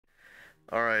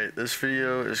Alright, this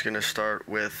video is going to start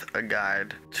with a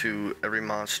guide to every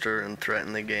monster and threat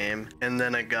in the game, and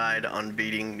then a guide on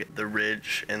beating the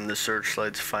Ridge in the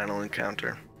Searchlights final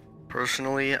encounter.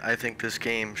 Personally, I think this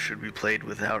game should be played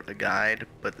without a guide,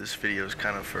 but this video is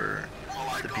kind of for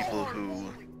the people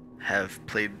who have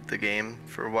played the game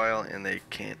for a while and they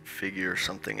can't figure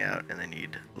something out and they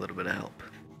need a little bit of help.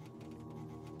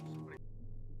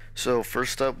 So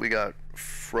first up we got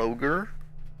Frogger,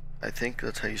 I think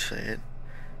that's how you say it.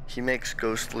 He makes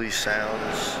ghostly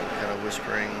sounds, kind of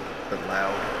whispering but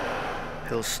loud.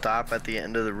 He'll stop at the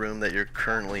end of the room that you're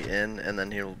currently in and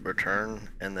then he'll return,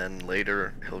 and then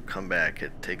later he'll come back.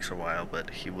 It takes a while, but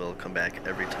he will come back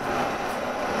every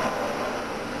time.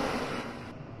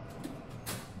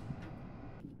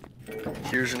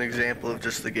 Here's an example of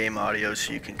just the game audio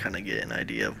so you can kind of get an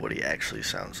idea of what he actually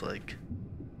sounds like.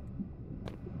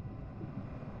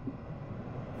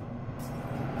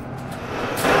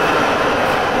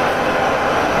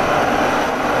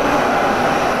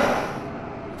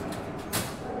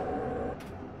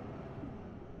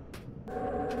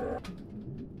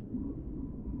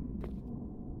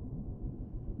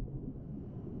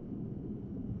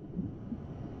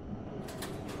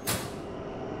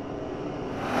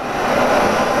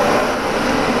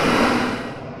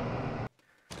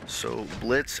 So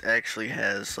Blitz actually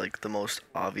has like the most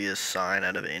obvious sign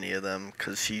out of any of them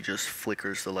because he just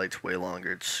flickers the lights way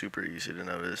longer. It's super easy to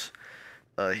notice.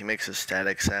 He makes a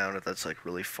static sound if that's like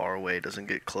really far away, doesn't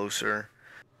get closer.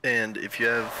 And if you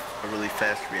have a really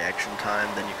fast reaction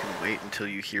time, then you can wait until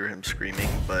you hear him screaming,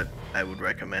 but I would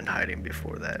recommend hiding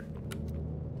before that.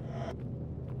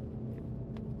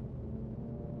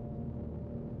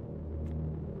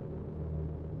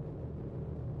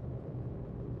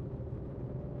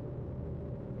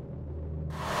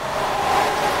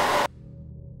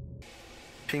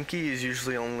 Pinky is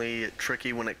usually only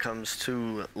tricky when it comes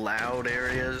to loud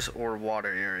areas or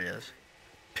water areas.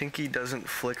 Pinky doesn't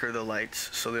flicker the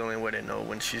lights, so the only way to know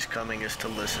when she's coming is to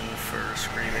listen for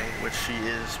screaming, which she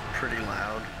is pretty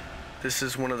loud. This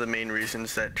is one of the main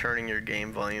reasons that turning your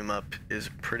game volume up is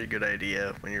a pretty good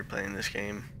idea when you're playing this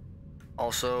game.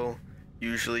 Also,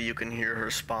 usually you can hear her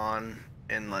spawn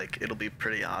and like it'll be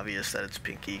pretty obvious that it's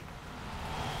Pinky.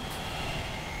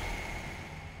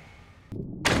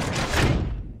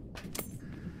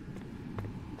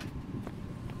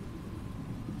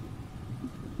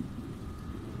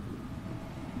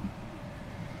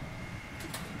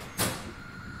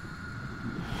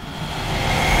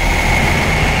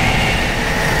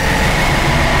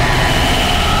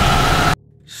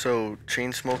 So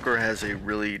Chainsmoker has a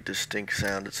really distinct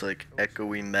sound. It's like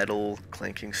echoey metal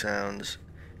clanking sounds.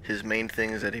 His main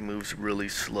thing is that he moves really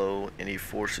slow and he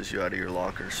forces you out of your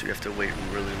locker, so you have to wait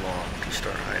really long to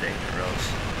start hiding or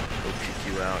else he'll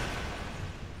kick you out.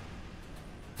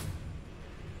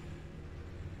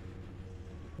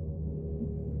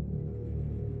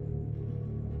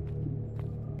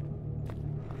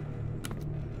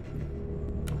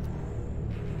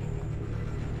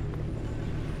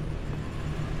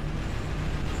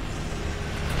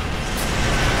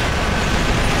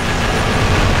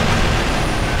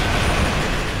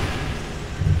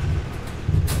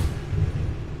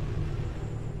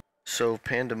 So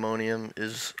Pandemonium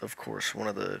is, of course, one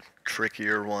of the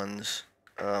trickier ones.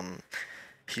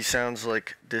 He sounds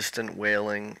like distant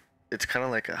wailing. It's kind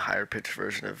of like a higher pitched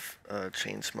version of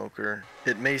Chainsmoker.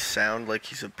 It may sound like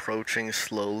he's approaching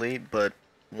slowly, but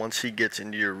once he gets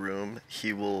into your room,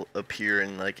 he will appear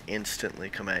and like instantly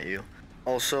come at you.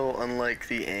 Also, unlike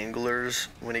the anglers,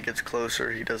 when he gets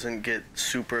closer, he doesn't get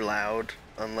super loud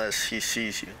unless he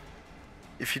sees you.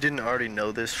 If you didn't already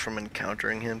know this from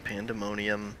encountering him,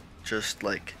 Pandemonium just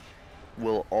like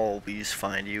will always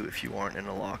find you if you aren't in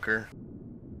a locker.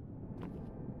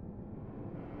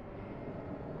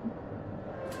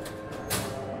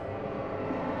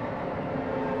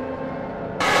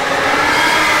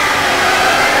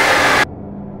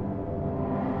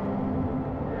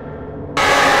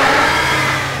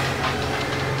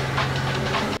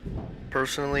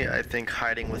 Personally, I think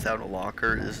hiding without a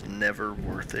locker is never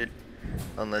worth it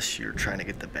unless you're trying to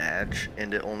get the badge,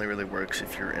 and it only really works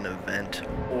if you're in a vent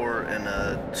or in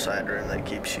a side room that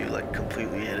keeps you like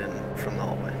completely hidden from the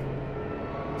hallway.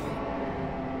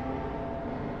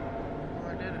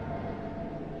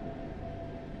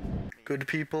 Good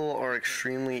people are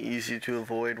extremely easy to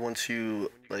avoid once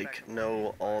you like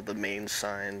know all the main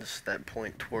signs that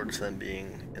point towards them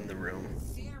being in the room.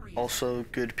 Also,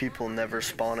 good people never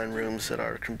spawn in rooms that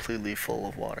are completely full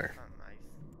of water.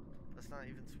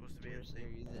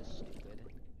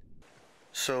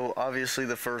 So obviously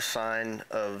the first sign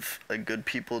of a good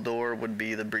people door would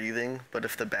be the breathing, but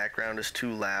if the background is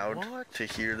too loud to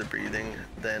hear the breathing,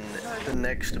 then the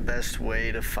next best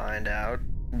way to find out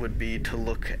would be to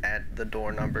look at the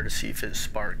door number to see if it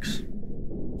sparks.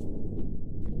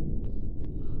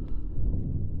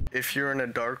 If you're in a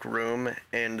dark room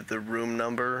and the room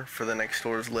number for the next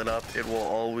door is lit up, it will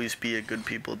always be a good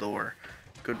people door.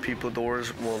 Good people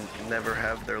doors will never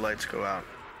have their lights go out.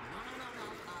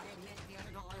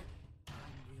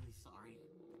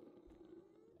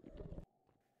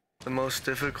 The most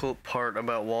difficult part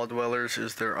about wall dwellers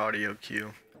is their audio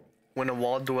cue. When a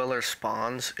wall dweller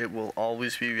spawns, it will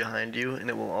always be behind you,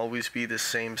 and it will always be the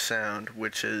same sound,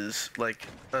 which is like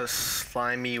a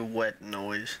slimy, wet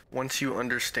noise. Once you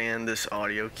understand this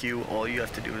audio cue, all you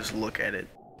have to do is look at it.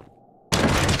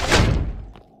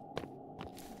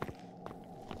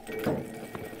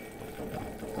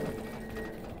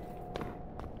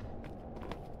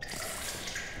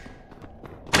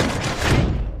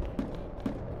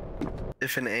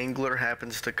 If an angler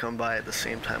happens to come by at the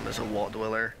same time as a wall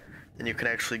dweller, then you can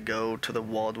actually go to the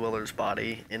wall dweller's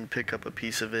body and pick up a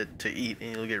piece of it to eat,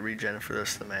 and you'll get regen for the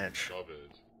rest of the match. Love it.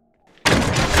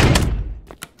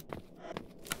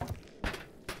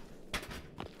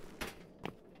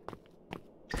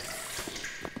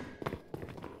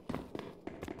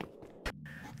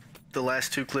 The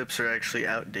last two clips are actually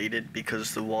outdated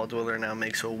because the wall dweller now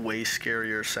makes a way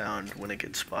scarier sound when it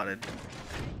gets spotted.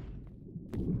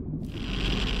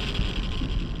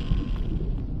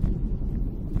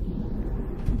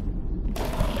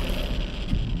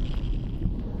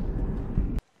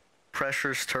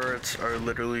 Pressure's turrets are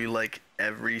literally like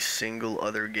every single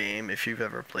other game if you've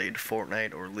ever played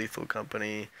Fortnite or Lethal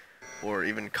Company or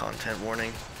even Content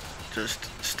Warning. Just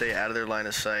stay out of their line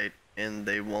of sight and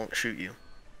they won't shoot you.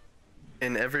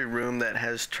 In every room that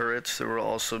has turrets, there will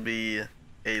also be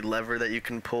a lever that you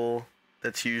can pull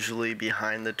that's usually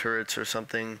behind the turrets or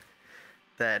something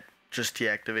that just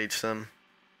deactivates them.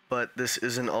 But this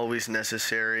isn't always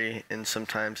necessary, and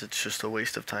sometimes it's just a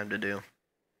waste of time to do.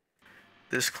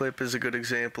 This clip is a good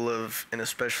example of an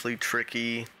especially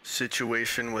tricky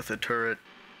situation with a turret.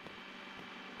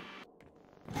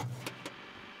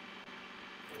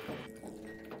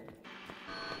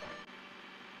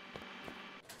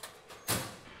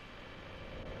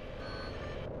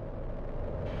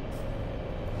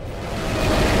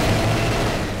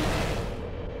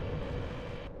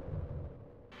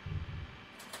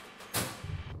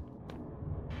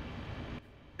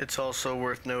 It's also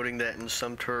worth noting that in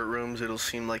some turret rooms it'll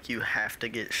seem like you have to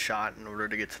get shot in order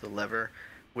to get to the lever,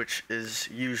 which is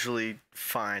usually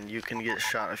fine. You can get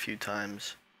shot a few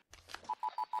times.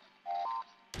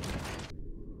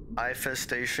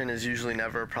 Infestation is usually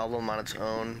never a problem on its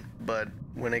own, but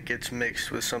when it gets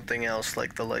mixed with something else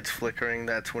like the lights flickering,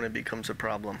 that's when it becomes a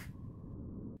problem.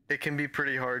 It can be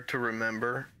pretty hard to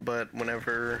remember, but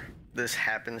whenever this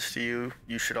happens to you,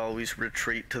 you should always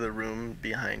retreat to the room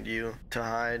behind you to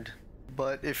hide.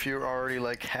 But if you're already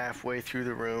like halfway through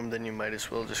the room, then you might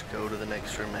as well just go to the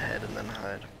next room ahead and then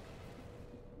hide.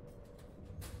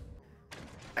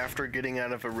 After getting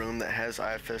out of a room that has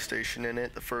infestation in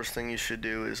it, the first thing you should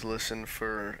do is listen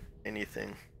for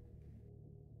anything.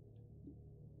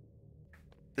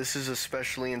 This is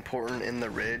especially important in the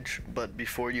ridge, but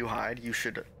before you hide, you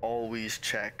should always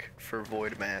check for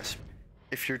void mass.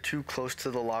 If you're too close to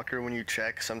the locker when you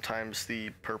check, sometimes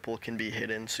the purple can be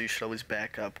hidden, so you should always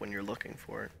back up when you're looking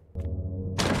for it.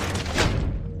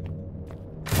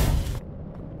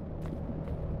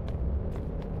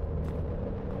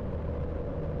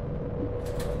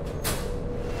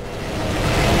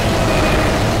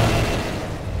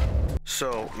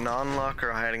 So,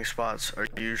 non-locker hiding spots are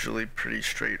usually pretty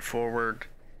straightforward.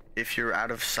 If you're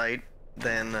out of sight,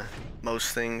 then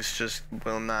most things just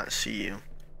will not see you.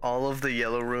 All of the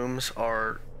yellow rooms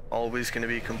are always going to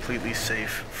be completely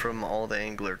safe from all the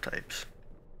angler types.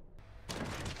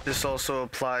 This also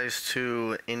applies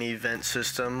to any vent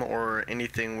system or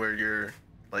anything where you're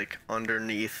like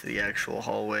underneath the actual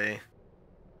hallway.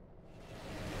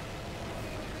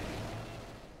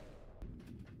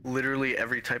 Literally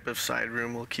every type of side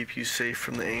room will keep you safe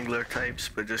from the angler types,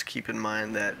 but just keep in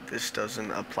mind that this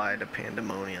doesn't apply to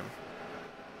Pandemonium.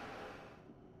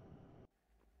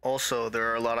 Also, there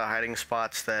are a lot of hiding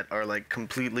spots that are like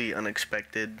completely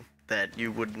unexpected that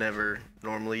you would never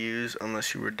normally use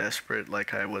unless you were desperate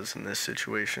like I was in this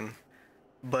situation.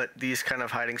 But these kind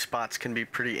of hiding spots can be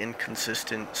pretty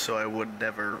inconsistent, so I would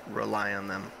never rely on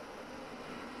them.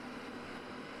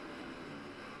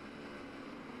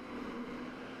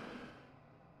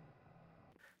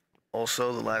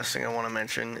 Also, the last thing I want to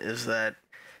mention is that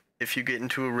If you get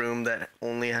into a room that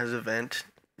only has a vent,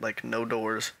 like no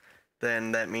doors,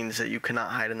 then that means that you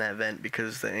cannot hide in that vent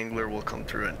because the angler will come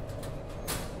through it.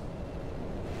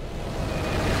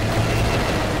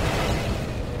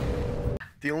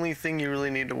 The only thing you really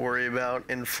need to worry about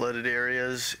in flooded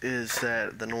areas is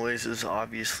that the noise is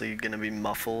obviously going to be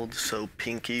muffled, so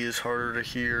pinky is harder to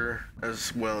hear,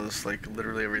 as well as like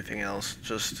literally everything else.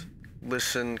 Just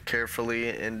listen carefully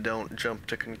and don't jump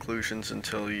to conclusions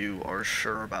until you are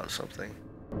sure about something.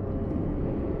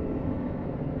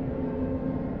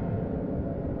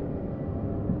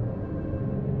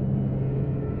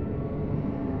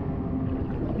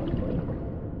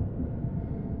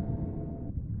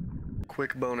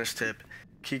 Quick bonus tip,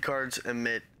 keycards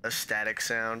emit a static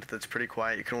sound that's pretty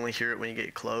quiet. You can only hear it when you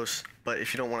get close, but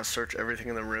if you don't want to search everything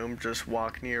in the room, just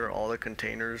walk near all the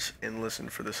containers and listen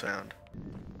for the sound.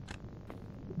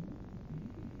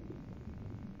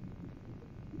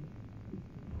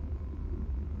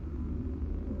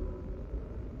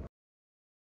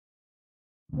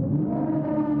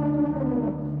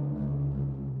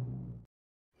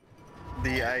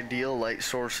 The ideal light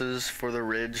sources for the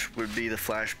ridge would be the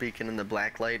flash beacon and the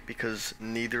black light, because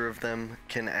neither of them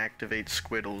can activate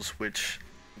squiddles, which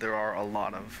there are a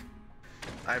lot of.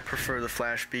 I prefer the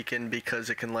flash beacon because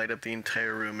it can light up the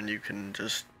entire room and you can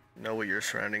just know what your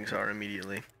surroundings are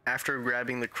immediately. After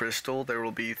grabbing the crystal, there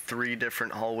will be 3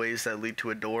 different hallways that lead to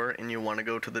a door, and you want to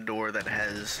go to the door that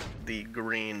has the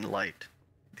green light.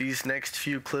 These next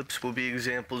few clips will be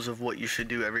examples of what you should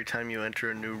do every time you enter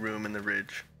a new room in the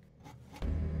ridge.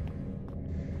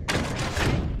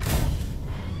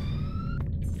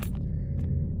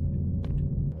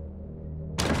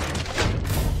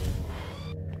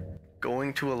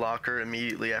 Going to a locker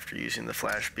immediately after using the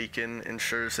flash beacon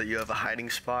ensures that you have a hiding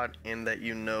spot and that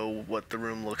you know what the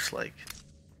room looks like.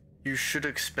 You should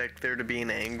expect there to be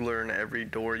an angler in every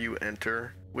door you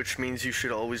enter, which means you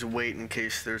should always wait in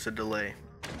case there's a delay.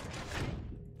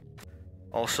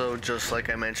 Also, just like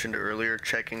I mentioned earlier,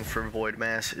 checking for void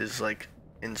mass is like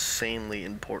insanely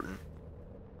important.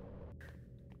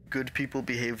 Good people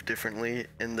behave differently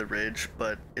in the ridge,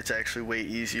 but it's actually way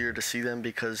easier to see them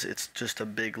because it's just a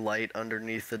big light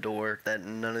underneath the door that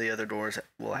none of the other doors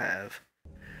will have.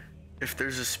 If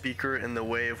there's a speaker in the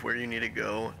way of where you need to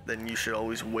go, then you should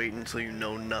always wait until you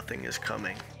know nothing is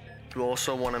coming. You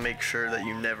also want to make sure that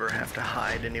you never have to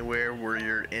hide anywhere where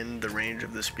you're in the range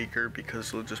of the speaker, because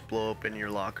it'll just blow up in your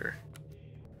locker.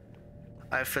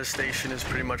 Infestation is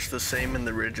pretty much the same in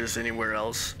the ridge as anywhere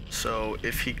else, so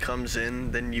if he comes in,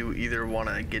 then you either want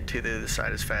to get to the other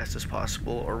side as fast as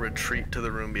possible or retreat to the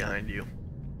room behind you.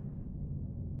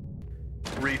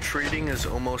 Retreating is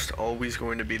almost always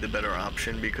going to be the better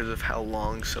option because of how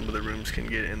long some of the rooms can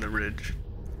get in the ridge.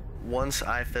 Once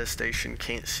infestation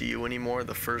can't see you anymore,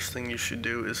 the first thing you should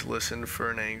do is listen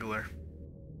for an angler.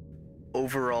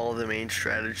 Overall, the main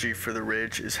strategy for the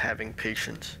ridge is having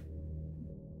patience.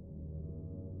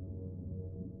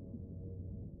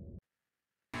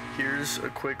 Here's a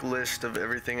quick list of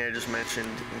everything I just mentioned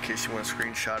in case you want to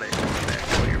screenshot it and look back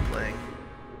while you're playing.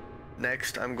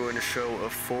 Next, I'm going to show a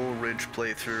full ridge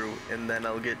playthrough, and then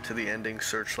I'll get to the ending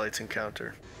searchlights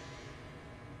encounter.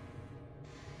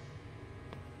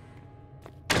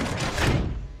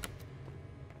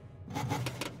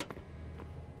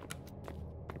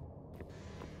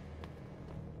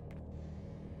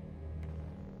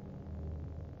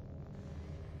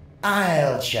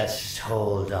 I'll just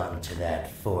hold on to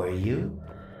that for you.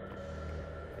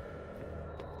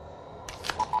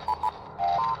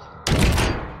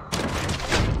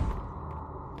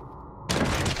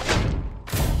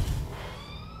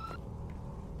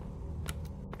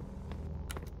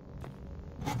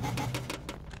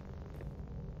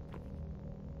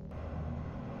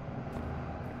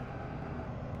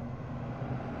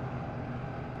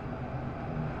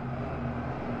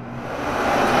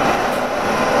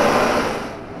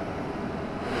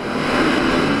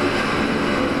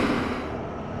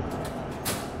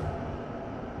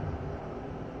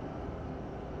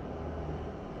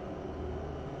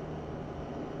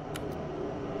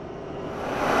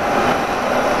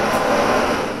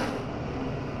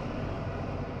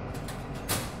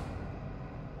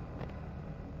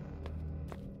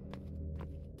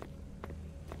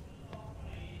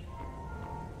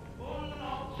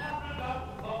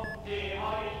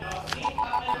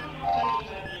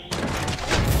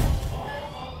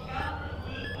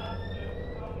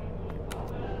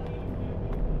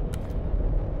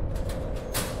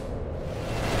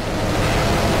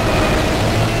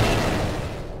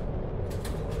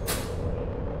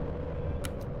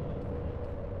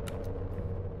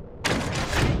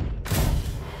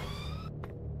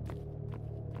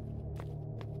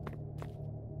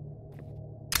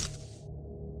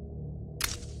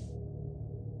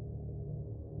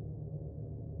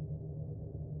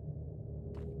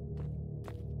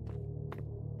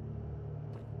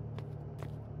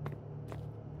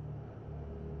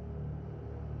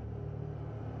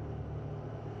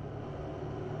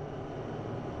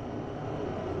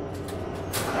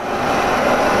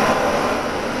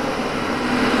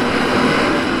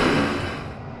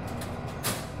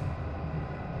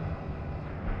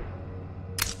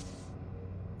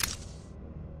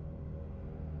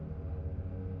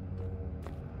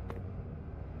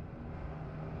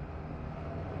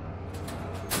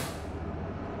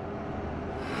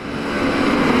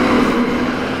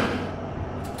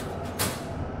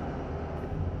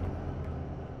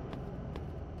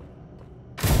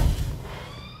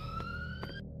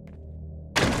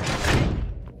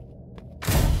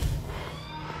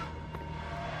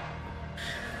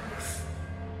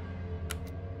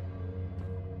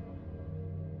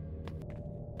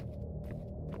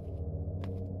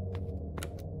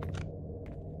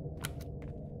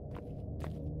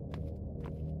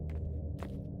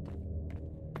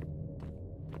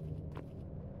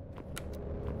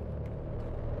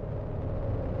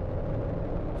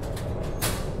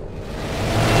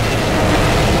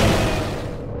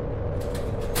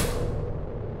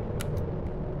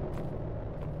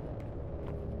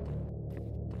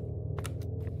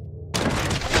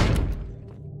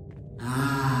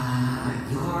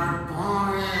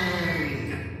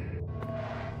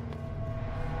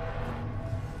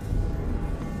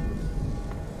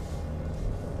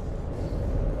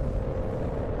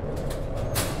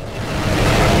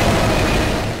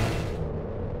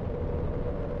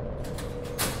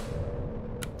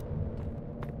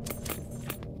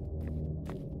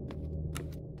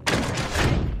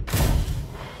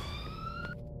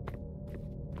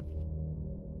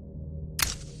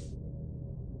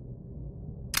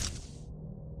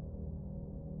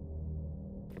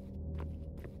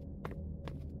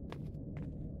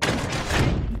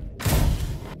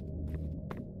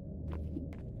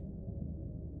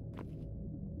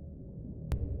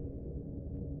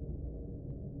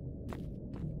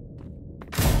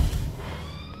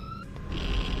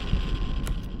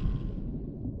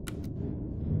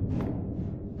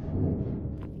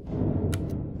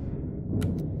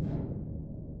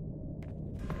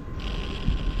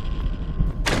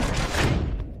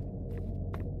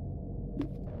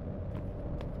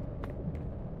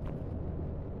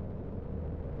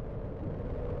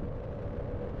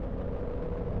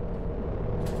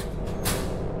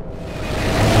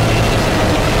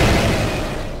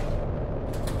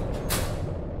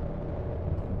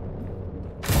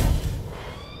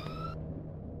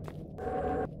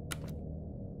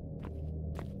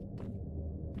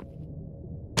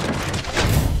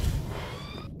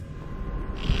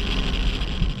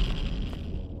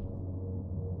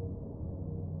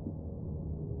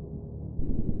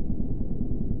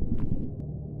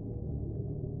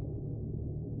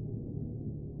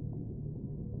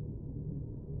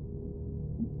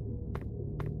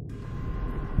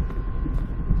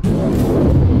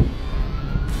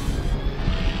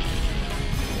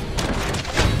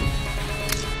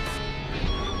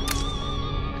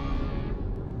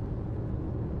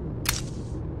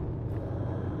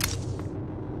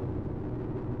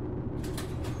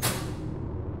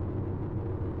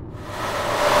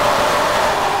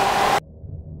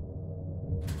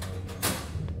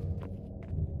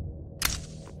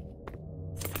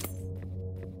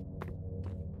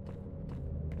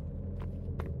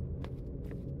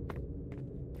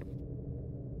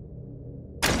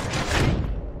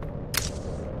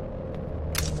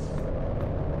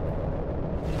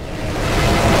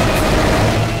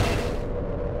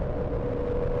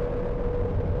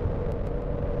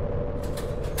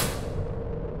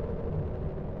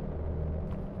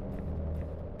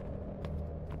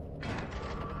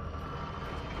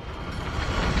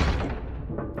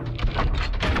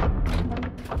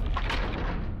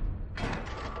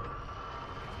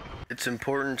 It's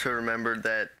important to remember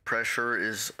that pressure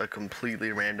is a completely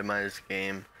randomized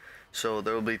game, so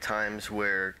there will be times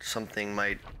where something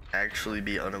might actually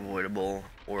be unavoidable,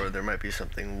 or there might be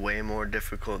something way more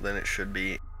difficult than it should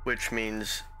be, which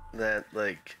means that,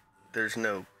 like, there's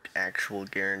no actual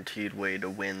guaranteed way to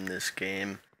win this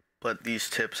game, but these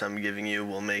tips I'm giving you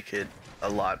will make it a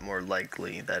lot more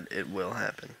likely that it will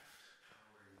happen.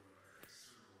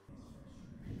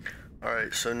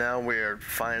 Alright, so now we are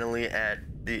finally at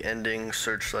the ending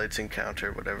searchlights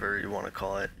encounter, whatever you want to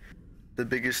call it. The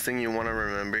biggest thing you want to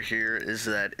remember here is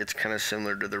that it's kind of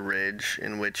similar to the Ridge,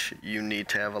 in which you need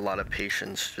to have a lot of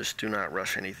patience. Just do not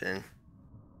rush anything.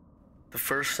 The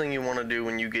first thing you want to do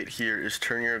when you get here is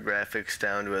turn your graphics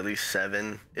down to at least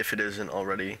 7, if it isn't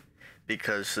already,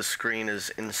 because the screen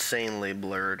is insanely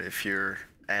blurred if you're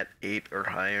at 8 or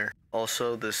higher.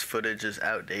 Also, this footage is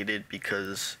outdated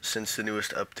because since the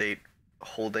newest update,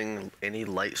 holding any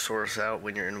light source out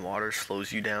when you're in water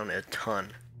slows you down a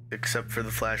ton, except for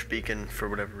the flash beacon for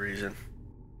whatever reason.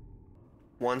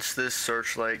 Once this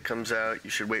searchlight comes out, you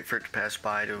should wait for it to pass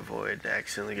by to avoid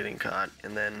accidentally getting caught,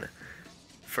 and then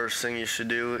first thing you should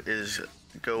do is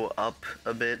go up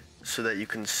a bit so that you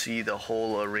can see the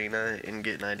whole arena and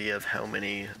get an idea of how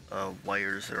many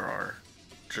wires there are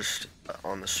just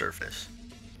on the surface.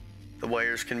 The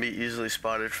wires can be easily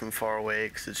spotted from far away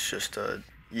because it's just a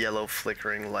yellow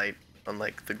flickering light,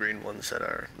 unlike the green ones that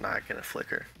are not going to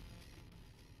flicker.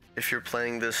 If you're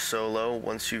playing this solo,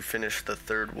 once you finish the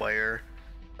 3rd wire,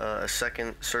 a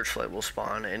second searchlight will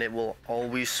spawn, and it will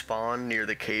always spawn near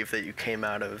the cave that you came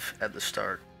out of at the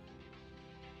start.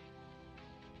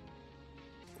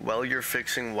 While you're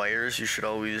fixing wires, you should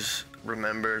always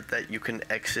remember that you can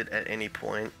exit at any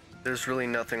point. There's really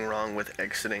nothing wrong with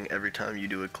exiting every time you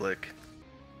do a click.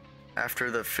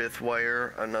 After the 5th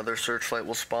wire, another searchlight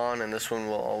will spawn, and this one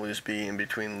will always be in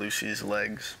between Lucy's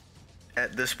legs.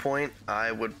 At this point,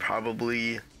 I would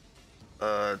probably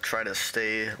try to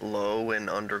stay low and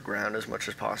underground as much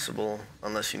as possible,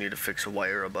 unless you need to fix a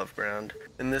wire above ground.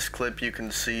 In this clip, you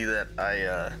can see that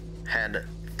I had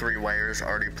 3 wires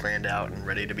already planned out and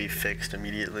ready to be fixed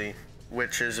immediately,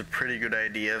 which is a pretty good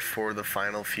idea for the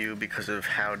final few because of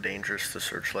how dangerous the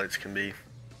searchlights can be.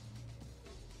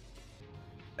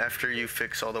 After you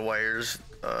fix all the wires,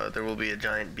 there will be a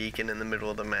giant beacon in the middle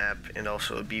of the map and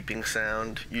also a beeping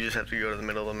sound. You just have to go to the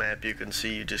middle of the map. You can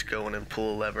see you just go in and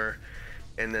pull a lever,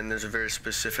 and then there's a very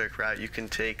specific route you can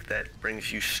take that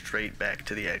brings you straight back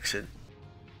to the exit.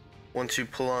 Once you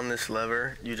pull on this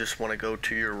lever, you just want to go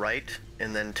to your right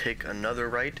and then take another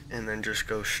right and then just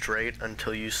go straight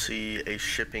until you see a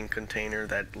shipping container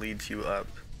that leads you up.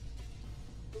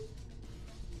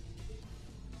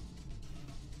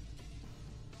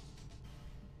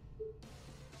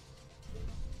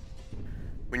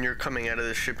 When you're coming out of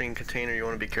the shipping container, you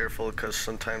want to be careful because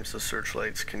sometimes the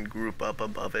searchlights can group up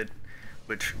above it,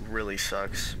 which really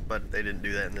sucks, but they didn't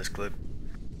do that in this clip.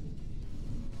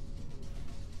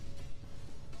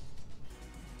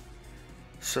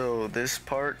 So this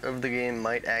part of the game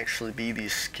might actually be the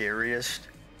scariest.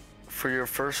 For your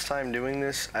first time doing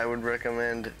this, I would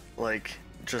recommend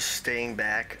just staying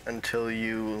back until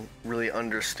you really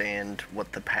understand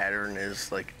what the pattern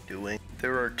is doing.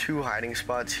 There are 2 hiding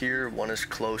spots here. One is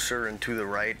closer and to the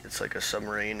right, it's like a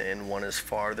submarine, and one is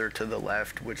farther to the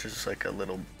left, which is like a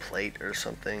little plate or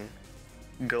something.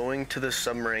 Going to the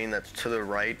submarine that's to the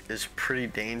right is pretty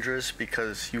dangerous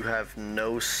because you have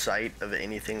no sight of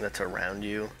anything that's around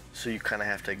you, so you kind of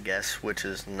have to guess, which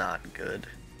is not good.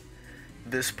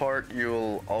 This part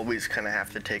you'll always kind of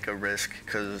have to take a risk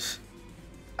because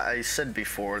I said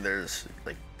before there's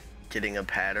getting a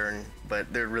pattern,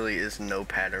 but there really is no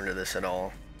pattern to this at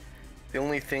all. The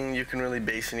only thing you can really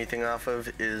base anything off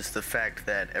of is the fact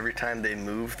that every time they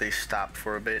move, they stop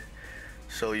for a bit.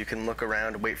 So you can look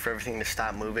around, wait for everything to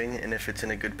stop moving, and if it's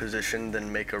in a good position,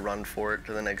 then make a run for it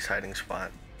to the next hiding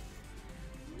spot.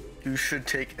 You should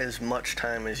take as much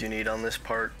time as you need on this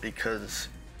part because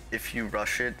if you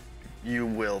rush it, you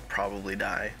will probably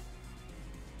die.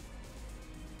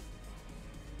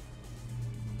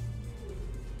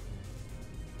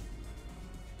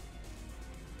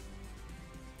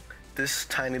 This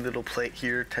tiny little plate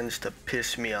here tends to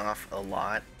piss me off a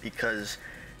lot because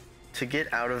to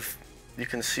get out of, you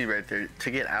can see right there, to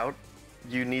get out,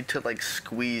 you need to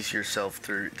squeeze yourself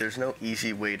through. There's no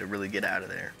easy way to really get out of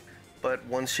there. But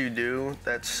once you do,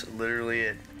 that's literally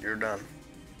it. You're done.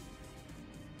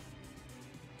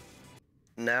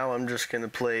 Now I'm just going to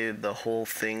play the whole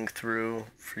thing through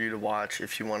for you to watch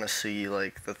if you want to see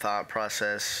the thought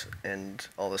process and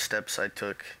all the steps I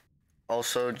took.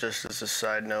 Also, just as a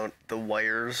side note, the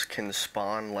wires can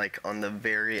spawn like on the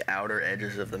very outer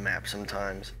edges of the map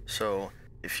sometimes. So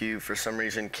if you for some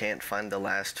reason can't find the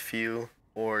last few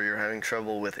or you're having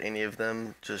trouble with any of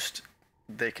them, just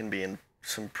they can be in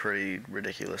some pretty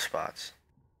ridiculous spots.